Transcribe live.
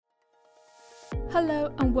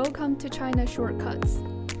Hello and welcome to China Shortcuts,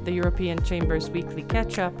 the European Chamber's weekly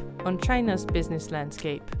catch-up on China's business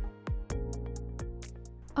landscape.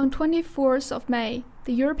 On 24th of May,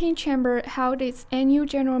 the European Chamber held its annual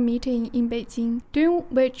general meeting in Beijing, during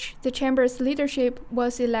which the Chamber's leadership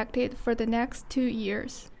was elected for the next 2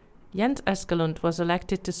 years. Jens Eskelund was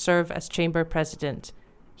elected to serve as Chamber President.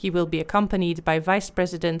 He will be accompanied by Vice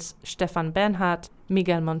Presidents Stefan Bernhard,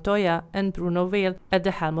 Miguel Montoya and Bruno Weil at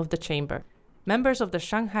the helm of the Chamber. Members of the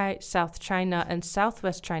Shanghai, South China and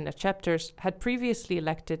Southwest China chapters had previously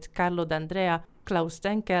elected Carlo D'Andrea, Klaus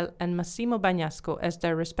Denkel and Massimo Bagnasco as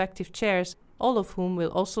their respective chairs, all of whom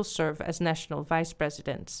will also serve as national vice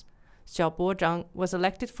presidents. Xiao Bozhang was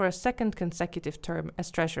elected for a second consecutive term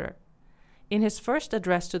as treasurer. In his first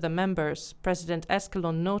address to the members, President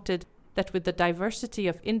Eskelund noted that with the diversity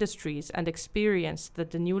of industries and experience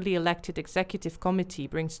that the newly elected executive committee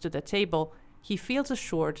brings to the table, he feels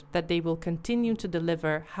assured that they will continue to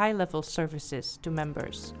deliver high-level services to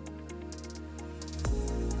members.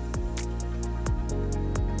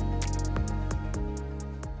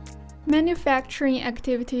 Manufacturing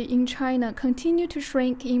activity in China continued to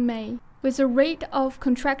shrink in May, with the rate of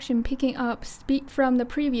contraction picking up speed from the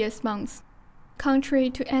previous months,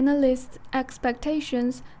 contrary to analysts'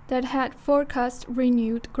 expectations that had forecast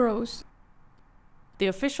renewed growth. The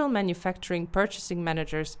official Manufacturing Purchasing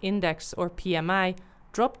Managers Index, or PMI,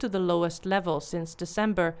 dropped to the lowest level since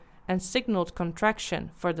December and signaled contraction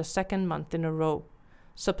for the second month in a row.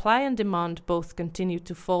 Supply and demand both continued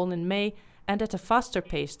to fall in May and at a faster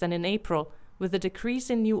pace than in April, with a decrease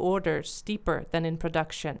in new orders steeper than in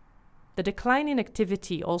production. The decline in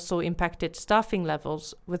activity also impacted staffing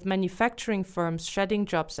levels, with manufacturing firms shedding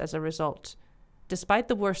jobs as a result. Despite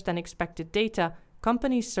the worse-than-expected data,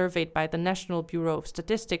 companies surveyed by the National Bureau of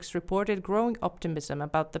Statistics reported growing optimism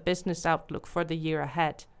about the business outlook for the year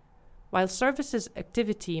ahead. While services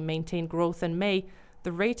activity maintained growth in May,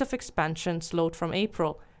 the rate of expansion slowed from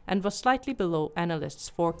April and was slightly below analysts'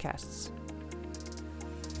 forecasts.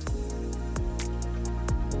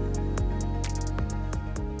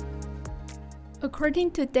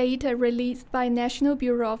 According to data released by National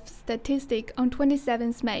Bureau of Statistics on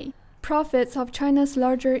 27th May, profits of China's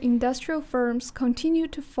larger industrial firms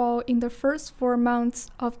continued to fall in the first 4 months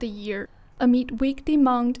of the year, amid weak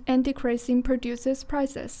demand and decreasing producers'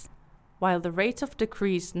 prices. While the rate of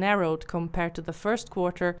decrease narrowed compared to the first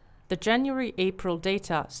quarter, the January-April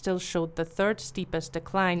data still showed the third steepest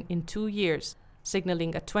decline in 2 years,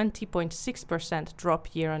 signaling a 20.6%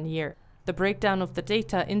 drop year-on-year. The breakdown of the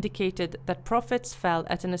data indicated that profits fell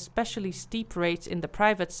at an especially steep rate in the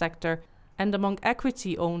private sector and among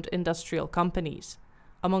equity-owned industrial companies.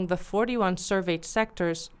 Among the 41 surveyed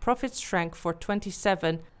sectors, profits shrank for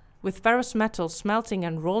 27, with ferrous metal smelting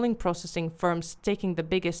and rolling processing firms taking the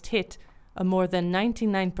biggest hit, a more than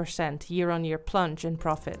 99% year-on-year plunge in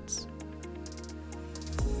profits.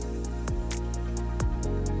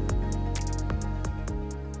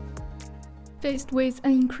 Faced with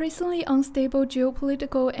an increasingly unstable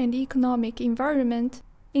geopolitical and economic environment,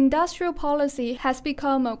 industrial policy has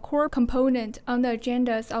become a core component on the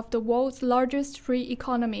agendas of the world's largest 3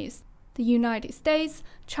 economies, the United States,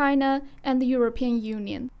 China, and the European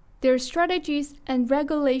Union. Their strategies and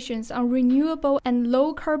regulations on renewable and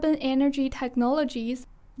low-carbon energy technologies,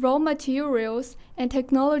 raw materials, and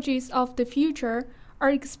technologies of the future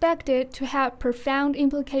are expected to have profound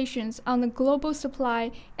implications on the global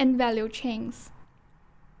supply and value chains.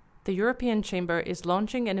 The European Chamber is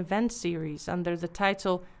launching an event series under the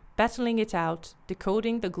title Battling It Out,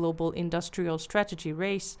 Decoding the Global Industrial Strategy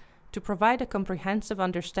Race, to provide a comprehensive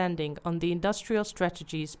understanding on the industrial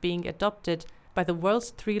strategies being adopted by the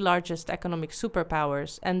world's 3 largest economic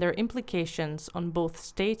superpowers and their implications on both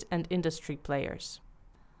state and industry players.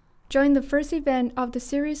 Join the first event of the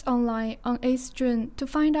series online on 8th June to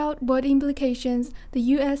find out what implications the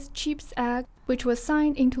U.S. CHIPS Act, which was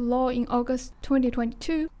signed into law in August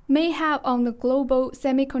 2022, may have on the global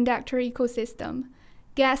semiconductor ecosystem.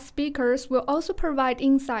 Guest speakers will also provide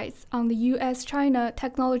insights on the U.S.-China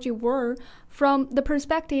technology war from the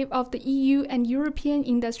perspective of the EU and European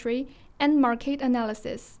industry and market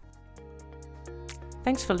analysis.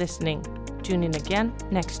 Thanks for listening. Tune in again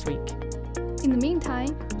next week. In the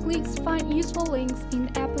meantime, please find useful links in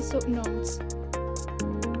the episode notes.